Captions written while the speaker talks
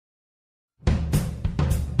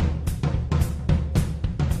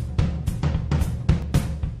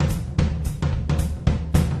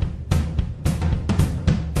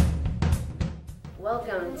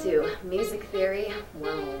Welcome to Music Theory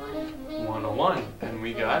 101. 101, and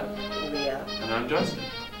we got Leah. And I'm Justin.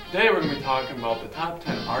 Today we're going to be talking about the top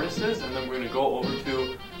 10 artists, and then we're going to go over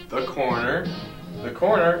to the corner, and we're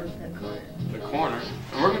going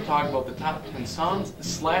to talk about the top 10 songs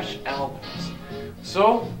 / albums.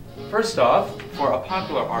 So, first off, for a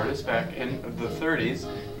popular artist back in the 30s,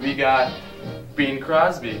 we got Bing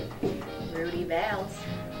Crosby, Rudy Valles,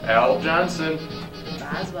 Al Johnson, the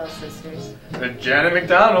Boswell sisters, Janet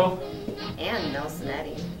McDonald, and Nelson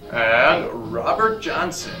Eddy, and Robert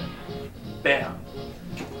Johnson. Bam.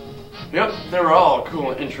 Yep, they were all cool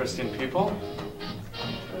and interesting people.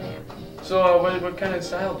 Yeah. So, what kind of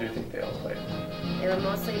style do you think they all played? They were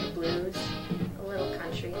mostly blues, a little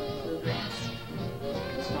country, bluegrass.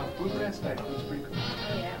 Good stuff. Bluegrass back then was pretty cool.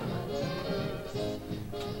 Oh yeah, it was.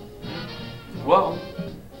 Well,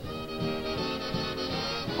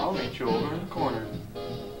 I'll meet you over in the corner.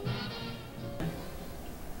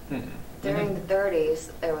 During the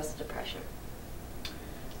 30s, there was a depression.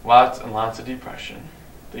 Lots and lots of depression.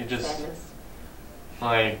 They just Sadness.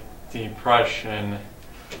 like depression.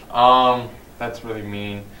 That's really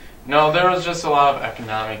mean. No, there was just a lot of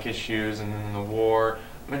economic issues, and then the war.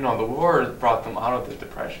 I mean, no, the war brought them out of the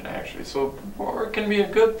depression, actually. So war can be a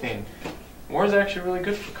good thing. War is actually really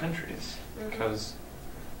good for countries because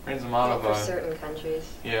it brings them out of for certain countries.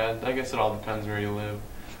 Yeah, I guess it all depends where you live.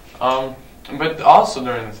 But also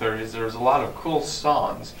during the 30s, there was a lot of cool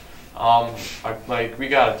songs. Like we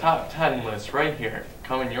got a top 10 list right here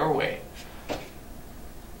coming your way.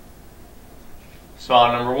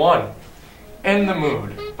 Song number 1, "In the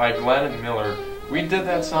Mood" by Glen Millar. We did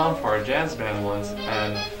that song for our jazz band once,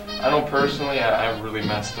 and I know personally I really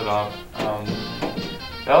messed it up.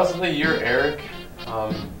 That was the year Eric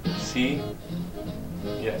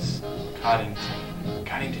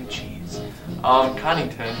Coddington cheese.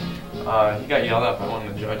 Coddington, he got yelled at by one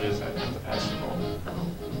of the judges at the festival.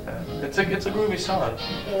 It's a groovy song.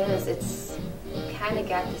 It is. It's kind of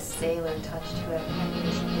got the sailor touch to it. Kind of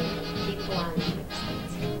just making people on ships.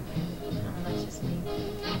 That's just me.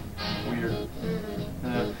 Weird.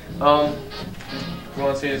 Yeah. You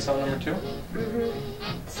want to see song number 2?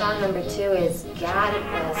 Song number 2 is "God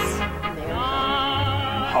Bless America."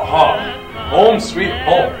 Haha. Home Sweet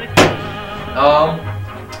Home.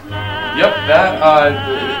 Yep,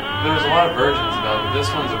 there's a lot of versions now, but this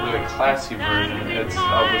one's a really classy version. It was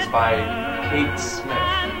by Kate Smith.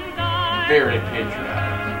 Very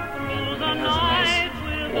patriotic. It has a nice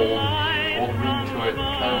old ring to it,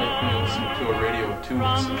 kind of like when you listen to a radio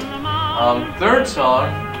tunes. Third song,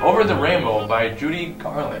 "Over the Rainbow" by Judy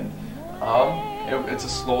Garland. It's a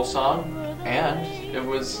slow song, and it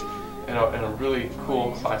was in a really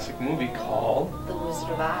cool classic movie called The Wizard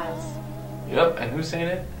of Oz. Yep, and who's saying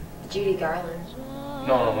it? Judy Garland.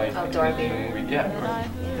 No, like Dorothy. the movie. Yeah, Dorothy.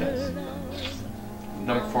 Yes.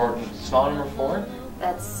 Number 4, song number 4.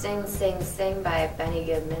 That's "Sing, Sing, Sing" by Benny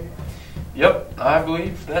Goodman. Yep, I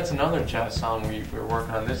believe that's another jazz song we're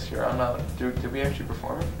working on this year. Did we actually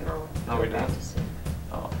perform it? No, we didn't.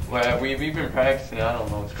 Oh, well, we've been practicing. I don't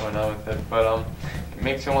know what's going on with it, but it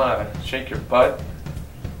makes you want to shake your butt,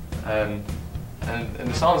 and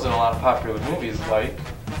the songs in a lot of popular movies like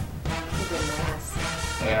Good Mass.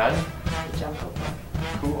 and The Jungle Book.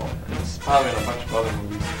 Cool. And it's probably in a bunch of other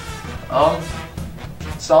movies.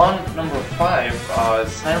 Song number 5,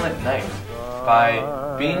 "Silent Night" by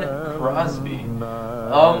Bing Crosby.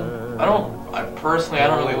 I personally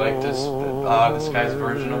don't really like this guy's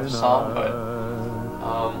version of the song, but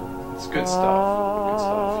it's good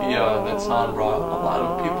stuff. That song brought a lot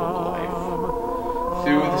of people to life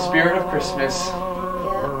through the spirit of Christmas.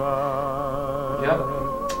 Yeah. Yep.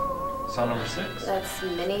 Song number 6. That's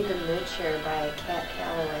 "Minnie the Moocher" by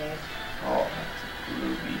Calloway. Oh, that's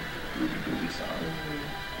a groovy song.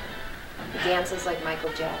 He dances like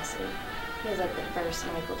Michael Jackson. He's like the first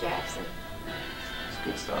Michael Jackson. It's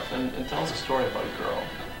good stuff, and it tells a story about a girl.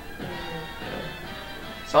 Yeah.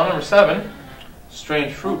 Song number 7,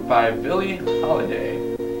 "Strange Fruit" by Billie,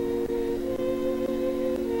 Holoday.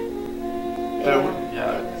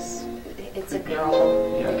 It's a girl.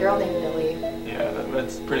 Yeah. A girl named Billie. Yeah,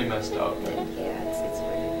 that's pretty messed up. Yeah, it's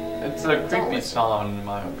weird. It's a creepy song, in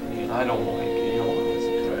my opinion. I don't like it. You don't want to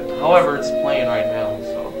listen to it. However, it's playing right now,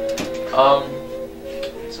 so.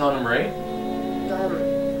 Song number 8.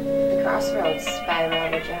 The Crossroads by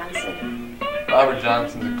Robert Johnson. Robert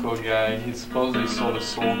Johnson's a cool guy. He supposedly sold his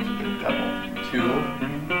soul to the devil, too.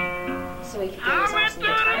 So he could get himself some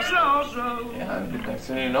guitar stuff. Yeah, and next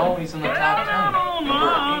thing you know, he's in the top 10. Number 8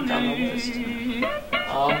 on the list.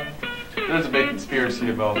 There's a big conspiracy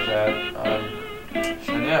about that.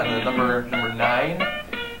 And then number 9,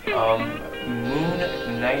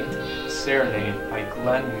 Moonlight Serenade by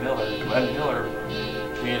Glen Millar. Glen Millar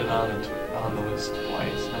made it on the list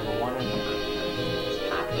twice, number 1 and number 3.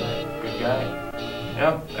 Popular. Good guy.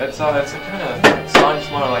 Yep, it's a kind of song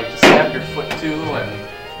you want to like stamp your foot to,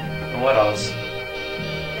 and what else?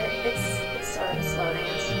 It's sort of a slow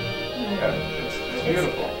dance. Yeah, it's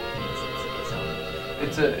beautiful. It's a good song.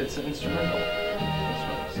 It's an instrumental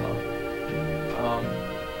song.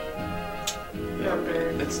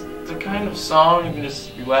 It's the kind of song you can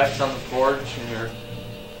just relax on the porch in your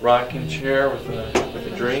rocking chair with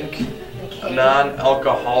a drink, a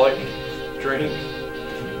non-alcoholic drink.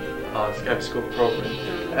 It's got to go appropriate.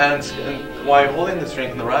 And while holding this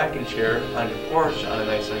drink in the rocking chair on your porch on a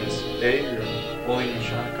nice day, you're holding your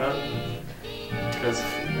shotgun. Because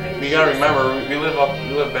we gotta remember, we live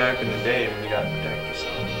back in the day when you gotta protect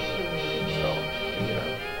yourself. So, yeah,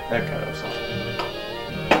 that kind of song.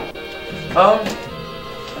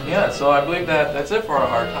 Yeah, so I believe that's it for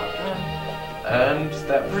our top 10. And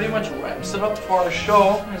that pretty much wraps it up for our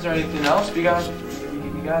show. Is there anything else? We got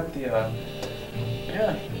the,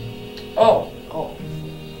 yeah. Oh,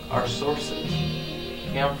 our sources.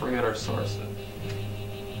 Can't forget our sources.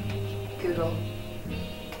 Google.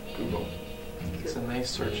 It's a nice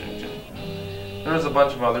search engine. There's a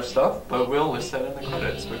bunch of other stuff, but we'll list that in the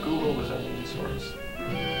credits. But Google was our main source.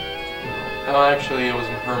 No, actually, it was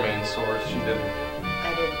her main source. She did.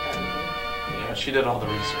 I did everything. Yeah, she did all the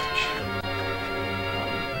research.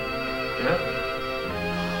 Yeah.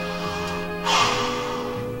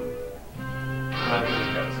 I think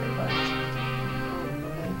we gotta say bye.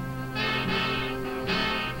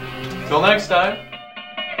 Okay. Till next time.